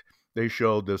chart. They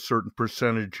showed a certain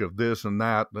percentage of this and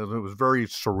that. And it was very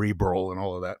cerebral and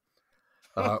all of that.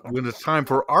 When it's time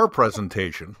for our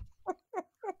presentation,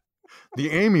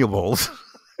 the amiables,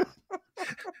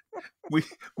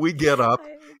 we get up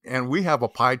and we have a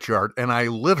pie chart, and I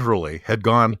literally had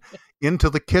gone into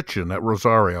the kitchen at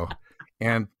Rosario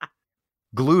and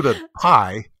glued a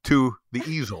pie to the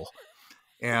easel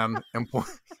and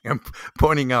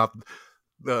pointing out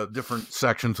the different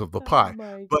sections of the pie.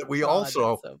 But we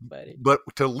also, but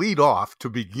to lead off, to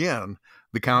begin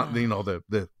the count,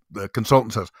 the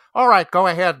consultant says, "All right, go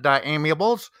ahead,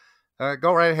 amiables.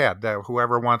 Go right ahead.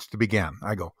 Whoever wants to begin."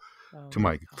 I go to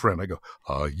my friend. I go,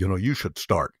 you should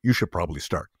start. You should probably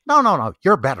start. No.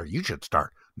 You're better. You should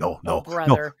start. No.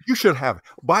 You should have it.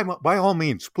 By all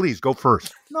means, please go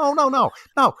first. No.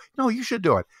 You should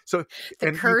do it. So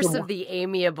the curse of the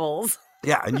amiables.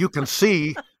 Yeah, and you can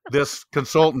see this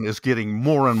consultant is getting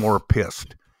more and more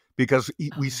pissed because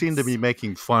we seem to be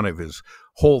making fun of his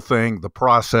whole thing, the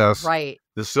process, right?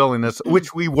 The silliness,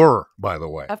 which we were, by the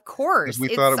way. Of course.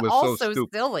 We thought it was also so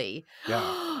silly.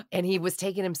 Yeah. And he was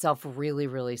taking himself really,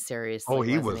 really seriously. Oh,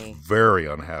 he was very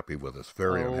unhappy with us.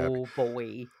 Very unhappy. Oh,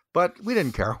 boy. But we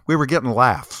didn't care. We were getting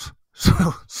laughs.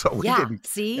 So we didn't.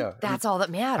 See, that's all that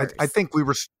matters. I think we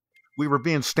were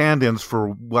being stand-ins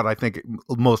for what I think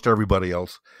most everybody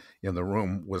else in the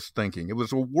room was thinking. It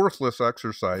was a worthless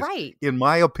exercise, right? In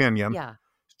my opinion. Yeah.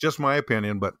 Just my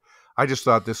opinion, but I just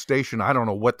thought this station, I don't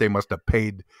know what they must have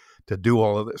paid to do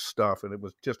all of this stuff, and it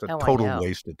was just a total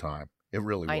waste of time. It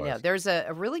really was. I know. There's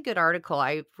a really good article.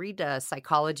 I read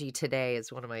Psychology Today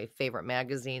is one of my favorite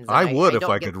magazines. I would if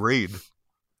I could read.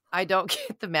 I don't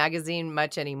get the magazine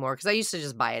much anymore because I used to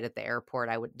just buy it at the airport.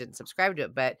 I didn't subscribe to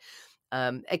it, but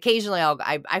occasionally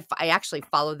I actually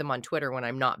follow them on Twitter when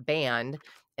I'm not banned.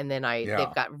 And then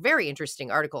they've got very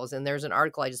interesting articles. And there's an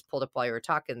article I just pulled up while you were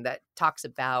talking that talks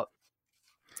about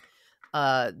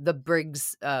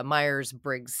the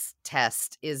Myers-Briggs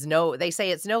test they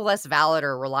say it's no less valid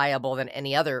or reliable than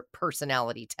any other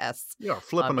personality tests. Yeah,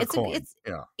 flipping a coin.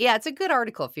 It's a good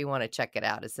article if you want to check it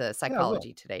out. It's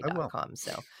psychologytoday.com.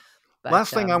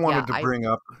 Last thing I wanted to bring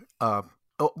up.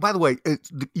 By the way,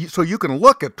 so you can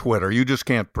look at Twitter. You just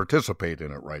can't participate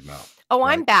in it right now. Oh,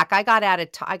 right? I'm back. I got out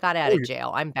of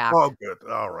jail. I'm back. Oh, good.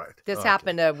 All right. This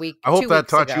happened a week. I hope that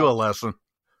taught you a lesson.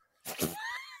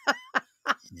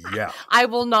 Yeah. I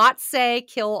will not say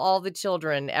kill all the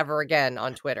children ever again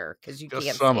on Twitter because you Just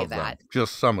can't some say of that. them.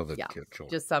 Just some of the Yeah, children.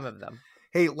 just some of them.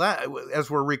 Hey, as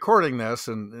we're recording this,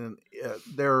 and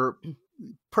they're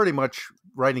pretty much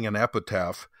writing an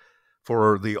epitaph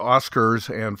for the Oscars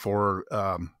and for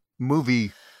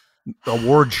movie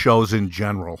award shows in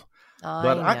general.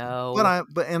 I know.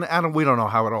 And Adam, we don't know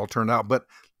how it all turned out. But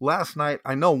last night,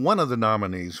 I know one of the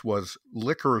nominees was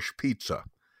Licorice Pizza,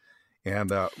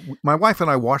 and my wife and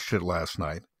I watched it last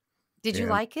night. Did you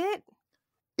like it?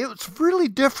 It's really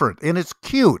different, and it's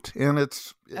cute, and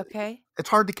it's okay. It's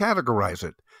hard to categorize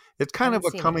it. It's kind of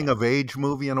a coming of age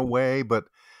movie in a way, but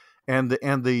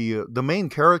the main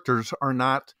characters are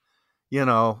not,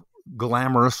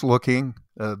 glamorous looking.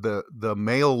 The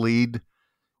male lead.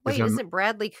 Wait, isn't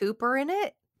Bradley Cooper in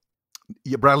it?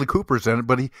 Yeah, Bradley Cooper's in it,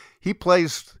 but he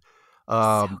plays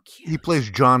he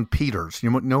plays John Peters. You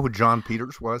know who John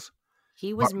Peters was?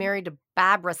 He was married to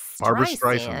Barbara Streisand. Barbara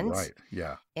Streisand, right?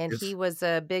 Yeah, and he was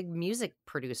a big music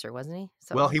producer, wasn't he?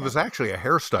 He was actually a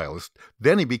hairstylist.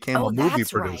 Then he became a movie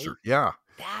producer. Right. Yeah,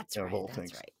 that's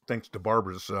right. Thanks to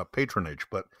Barbara's patronage,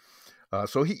 but.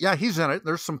 So he's in it.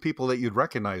 There's some people that you'd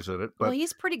recognize in it. But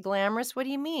he's pretty glamorous. What do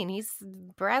you mean?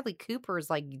 Bradley Cooper is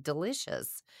like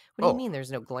delicious. What do you mean? There's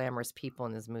no glamorous people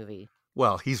in this movie?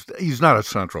 Well, he's not a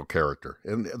central character,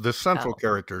 and the central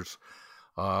characters.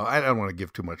 I don't want to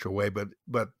give too much away,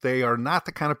 but they are not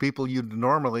the kind of people you'd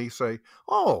normally say,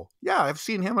 "Oh, yeah, I've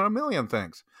seen him in a million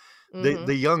things." Mm-hmm.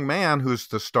 The young man who's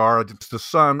the star, it's the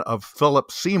son of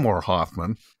Philip Seymour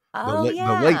Hoffman. The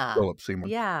late Philip Seymour.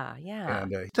 Yeah.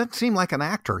 And he doesn't seem like an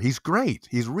actor. He's great.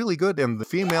 He's really good. And the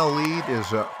female lead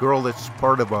is a girl that's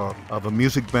part of a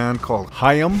music band called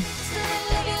Hayam.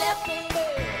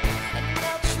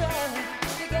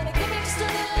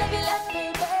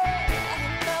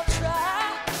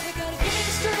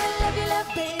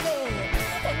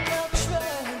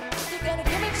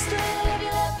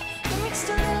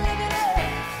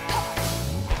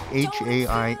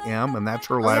 Hayam, and that's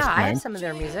her last name. I have some of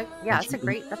their music. Yeah, that's a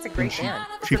great band.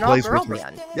 She plays with her.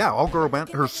 Band. Yeah, all girl band.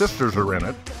 Her sisters are in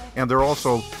it, and they're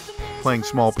also playing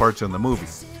small parts in the movie.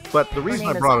 But the reason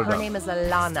I brought it up, her name is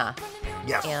Alana.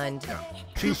 Yes, and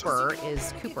Cooper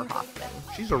is Cooper Hoffman.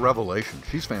 She's a revelation.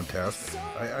 She's fantastic.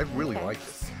 I really like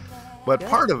it. But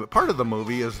part of the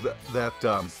movie is that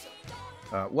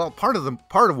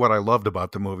part of what I loved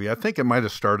about the movie, I think it might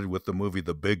have started with the movie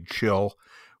The Big Chill,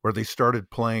 where they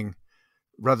started playing,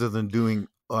 rather than doing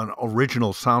an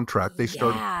original soundtrack, they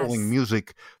started pulling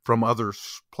music from other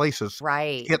places,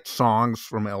 right? Hit songs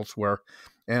from elsewhere.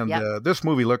 And this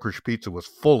movie, Licorice Pizza, was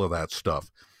full of that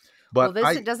stuff. But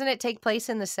doesn't it take place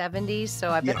in the 70s? So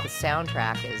I bet the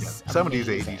soundtrack is 70s,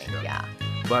 amazing. 80s. Yeah.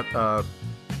 But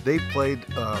they played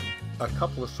a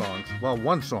couple of songs. Well,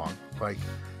 one song. Like,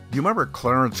 do you remember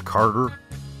Clarence Carter?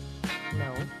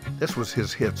 No. This was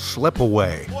his hit, Slip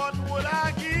Away. What would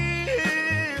I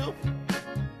give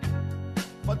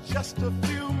for just a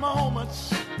few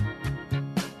moments?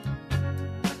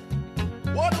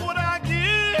 What would I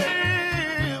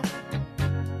give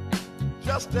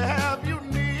just to have you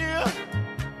near?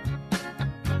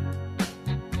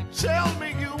 Tell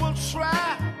me you will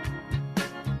try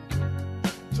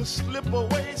to slip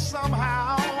away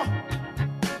somehow.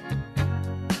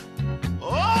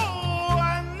 Oh,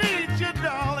 I need you,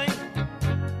 darling.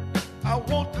 I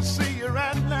want to see you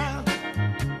right now.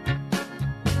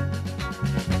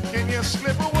 Can you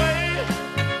slip away?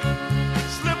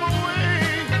 Slip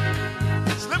away.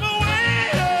 Slip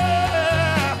away.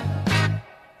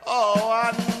 Oh,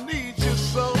 I need you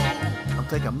so. I'm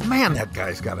thinking, man, that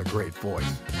guy's got a great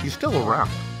voice. He's still around.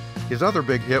 His other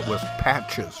big hit was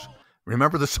Patches.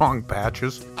 Remember the song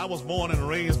Patches? I was born and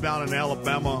raised down in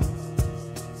Alabama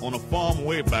on a farm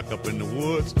way back up in the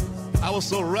woods. I was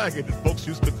so ragged that folks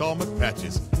used to call me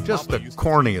Patches. Just the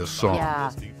corniest song.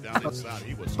 Yeah.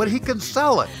 But he can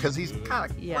sell it because he's got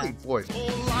a great voice.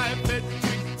 Life had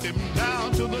kicked him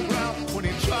down to the ground. When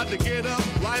he tried to get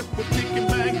up, life would kick him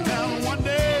back down. One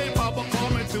day, Papa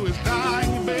called me to his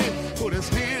dying bed, put his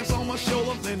hands on my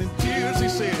shoulder, and in tears he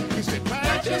said,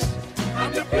 Patches,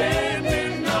 I'm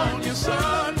depending on your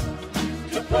son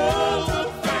to pull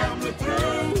the family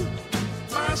through.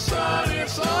 My son,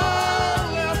 it's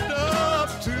all left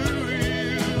up to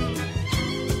you.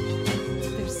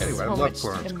 There's Anyway, I so love much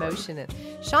Clarence emotion in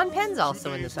Sean Penn's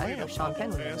also in this. I didn't know Sean Penn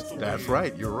was in this. That's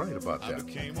right. You're right about that.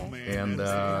 And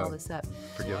all this up.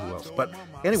 Forget who else. But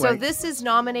anyway. So this is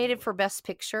nominated for Best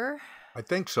Picture? I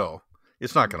think so.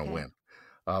 It's not going to win.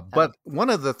 But one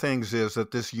of the things is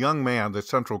that this young man, the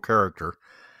central character,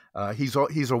 he's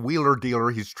a wheeler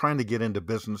dealer. He's trying to get into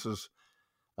businesses.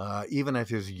 even at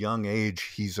his young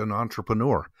age, he's an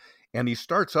entrepreneur. And he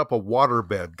starts up a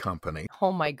waterbed company.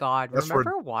 Oh, my God.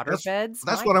 Remember waterbeds?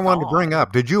 That's what I wanted to bring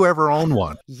up. Did you ever own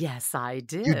one? Yes, I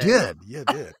did. You did? You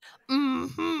did.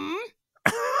 Mm-hmm.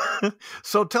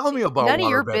 So tell me about None of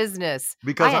your waterbeds. Business.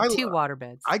 Because I had 2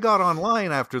 waterbeds. I got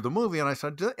online after the movie and I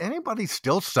said, anybody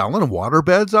still selling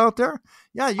waterbeds out there?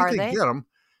 Yeah, you can get them.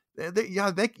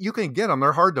 You can get them.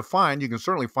 They're hard to find. You can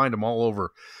certainly find them all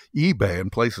over eBay and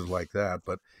places like that.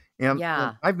 And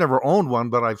I've never owned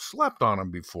one, but I've slept on them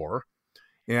before.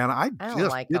 And I don't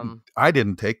like them. I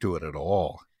didn't take to it at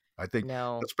all. I think,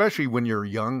 especially when you're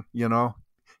young,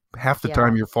 half the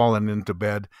time you're falling into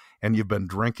bed and you've been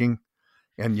drinking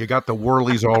and you got the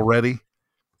whirlies already.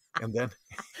 And then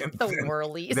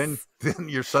whirlies. Then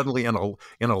you're suddenly in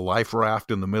a life raft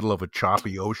in the middle of a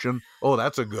choppy ocean. Oh,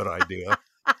 that's a good idea.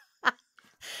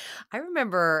 I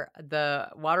remember the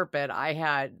waterbed I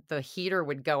had, the heater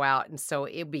would go out, and so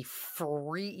it'd be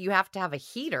free. You have to have a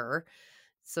heater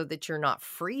so that you're not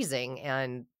freezing,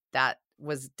 and that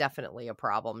was definitely a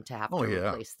problem to have to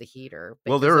replace the heater.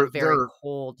 But well, it was a very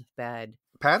cold bed.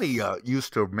 Patty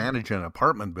used to manage an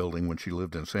apartment building when she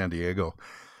lived in San Diego,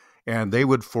 and they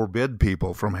would forbid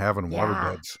people from having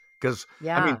waterbeds because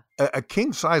I mean, a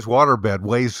king size waterbed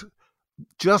weighs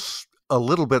just a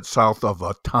little bit south of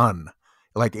a ton.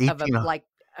 Like 1,800, like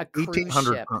a cruise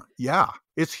ship. Yeah,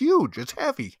 it's huge. It's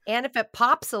heavy. And if it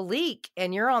pops a leak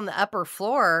and you're on the upper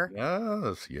floor,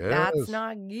 yes, that's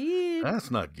not good.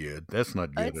 That's not good. That's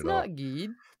not good at all. That's not good.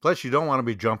 Plus, you don't want to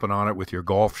be jumping on it with your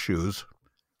golf shoes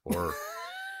or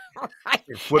right.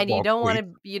 And you don't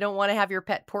want to have your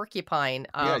pet porcupine.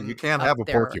 You can't have a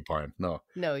porcupine. No,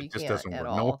 you just can't doesn't at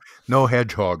work. all. No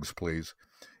hedgehogs, please.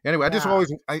 Anyway, I just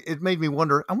it made me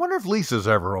wonder. I wonder if Lisa's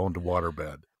ever owned a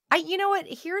waterbed. You know what?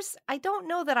 I don't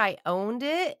know that I owned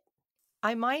it.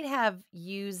 I might have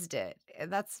used it.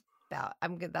 That's all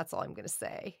I'm going to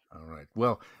say. All right.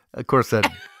 Well, of course,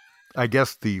 I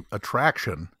guess the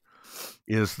attraction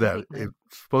is that it's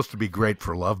supposed to be great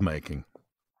for lovemaking.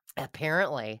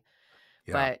 Apparently.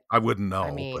 Yeah, but I wouldn't know.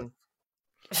 I mean,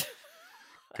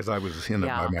 because I was in it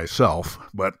by myself,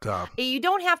 but you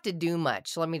don't have to do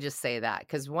much. Let me just say that,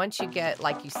 because once you get,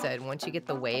 like you said, once you get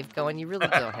the wave going, you really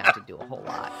don't have to do a whole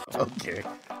lot. Okay,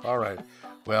 all right.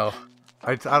 Well,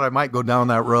 I thought I might go down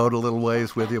that road a little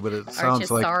ways with you, but it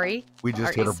sounds like we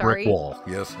just hit a brick wall.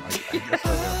 Yes, I guess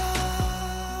I did.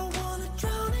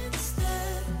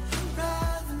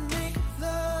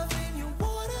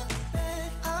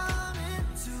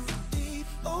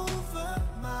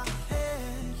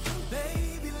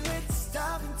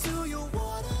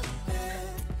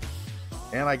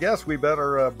 And I guess we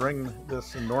better bring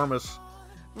this enormous...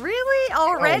 Really?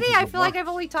 Already? I feel like I've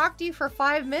only talked to you for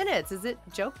 5 minutes. Is it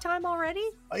joke time already?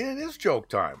 It is joke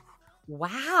time.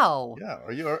 Wow. Yeah.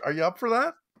 Are you up for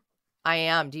that? I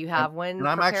am. Do you have one and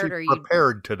I'm prepared? actually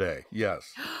prepared today. Yes.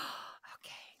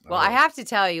 Okay. Well, I have to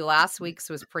tell you, last week's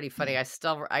was pretty funny. I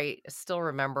still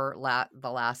remember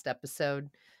the last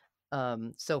episode.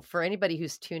 So for anybody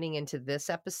who's tuning into this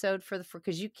episode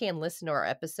because you can listen to our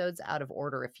episodes out of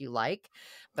order if you like,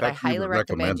 but I highly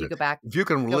recommend you go back. If you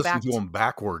can listen to them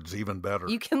backwards, even better.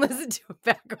 You can listen to them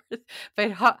backwards,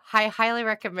 but I highly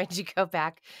recommend you go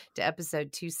back to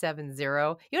episode 270.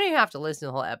 You don't even have to listen to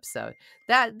the whole episode.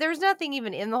 There's nothing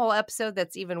even in the whole episode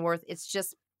that's even worth. It's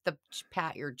just the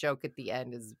pat your joke at the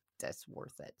end is that's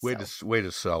worth it. Way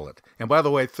to sell it. And by the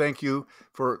way, thank you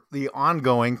for the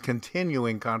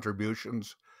continuing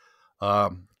contributions.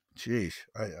 Geez,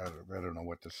 I don't know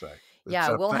what to say.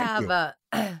 Yeah, we'll have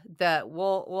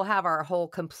we'll have our whole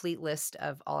complete list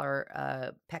of all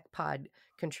our Peck Pod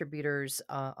contributors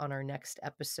on our next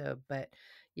episode. But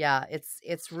yeah,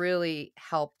 it's really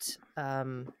helped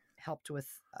with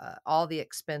all the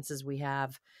expenses we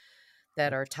have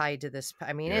that are tied to this.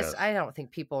 I mean, I don't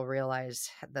think people realize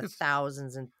the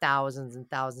thousands and thousands and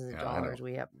thousands of dollars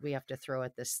we have to throw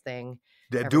at this thing.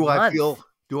 Do I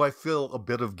feel a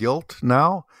bit of guilt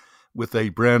now with a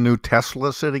brand new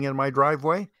Tesla sitting in my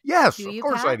driveway? Yes, of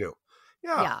course I do.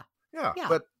 Yeah.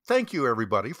 But thank you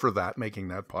everybody for making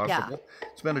that possible. Yeah.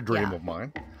 It's been a dream of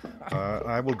mine.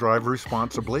 I will drive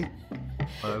responsibly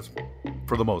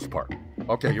for the most part.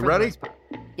 Okay, you ready?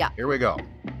 Yeah. Here we go.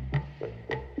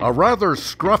 A rather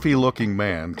scruffy-looking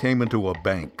man came into a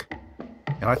bank.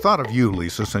 And I thought of you,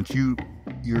 Lisa, since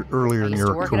you're earlier in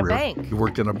your career. You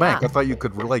worked in a bank. I thought you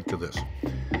could relate to this.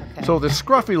 Okay. So this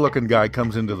scruffy-looking guy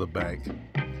comes into the bank,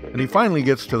 and he finally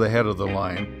gets to the head of the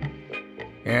line,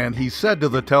 and he said to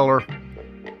the teller,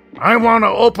 "I want to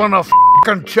open a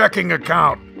f***ing checking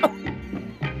account."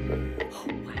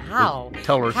 Wow.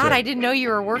 Teller God, said, I didn't know you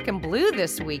were working blue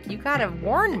this week. You gotta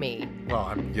warn me. well,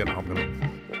 I'm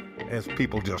gonna, as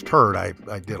people just heard, I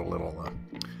did a little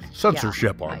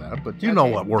censorship on that, but you know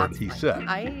what word he said.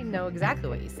 I know exactly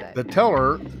what you said. The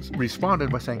teller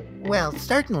responded by saying, Well,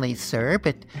 certainly, sir,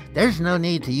 but there's no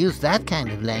need to use that kind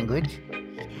of language.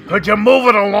 could you move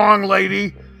it along,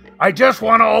 lady? I just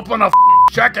want to open a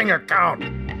checking account.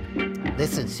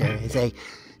 Listen, sir, as I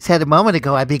said a moment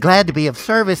ago, I'd be glad to be of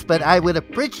service, but I would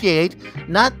appreciate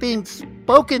not being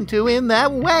spoken to in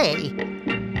that way.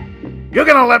 You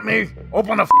gonna let me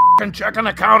open a checking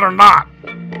account or not?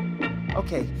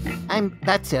 Okay,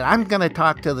 that's it. I'm gonna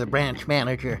talk to the branch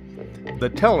manager. The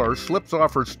teller slips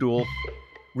off her stool,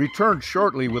 returned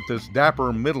shortly with this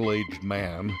dapper middle-aged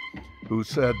man who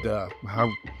said,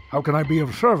 how can I be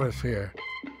of service here?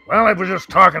 Well, I was just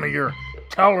talking to your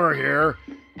teller here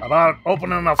about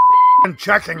opening a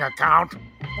checking account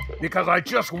because I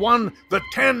just won the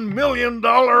 $10 million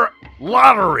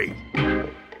lottery.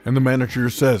 And the manager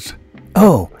says,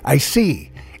 Oh, I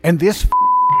see. And this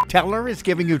teller is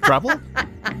giving you trouble?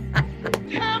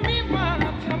 Tell me why,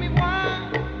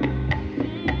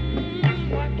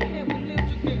 why can't we live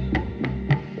together?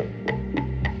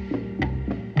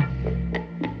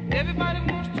 Everybody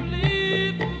wants to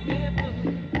live together.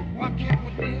 Why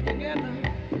can't we live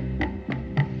together?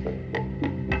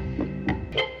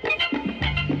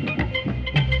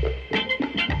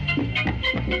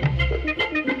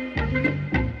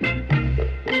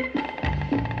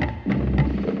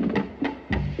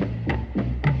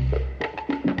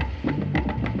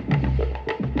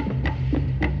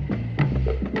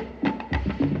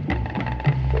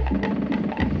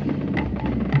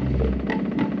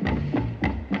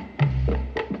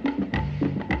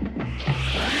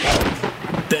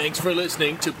 Thanks for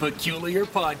listening to Peculiar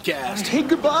Podcast. Hey,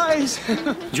 goodbyes.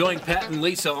 Join Pat and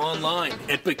Lisa online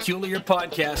at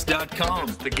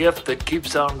peculiarpodcast.com. The gift that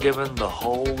keeps on giving the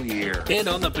whole year. And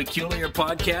on the Peculiar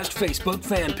Podcast Facebook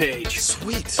fan page.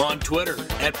 Sweet. On Twitter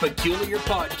at Peculiar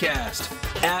Podcast,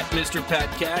 at Mr. Pat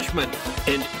Cashman,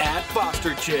 and at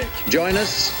Foster Chick. Join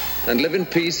us and live in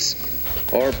peace,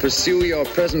 or pursue your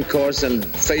present course and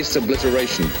face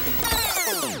obliteration.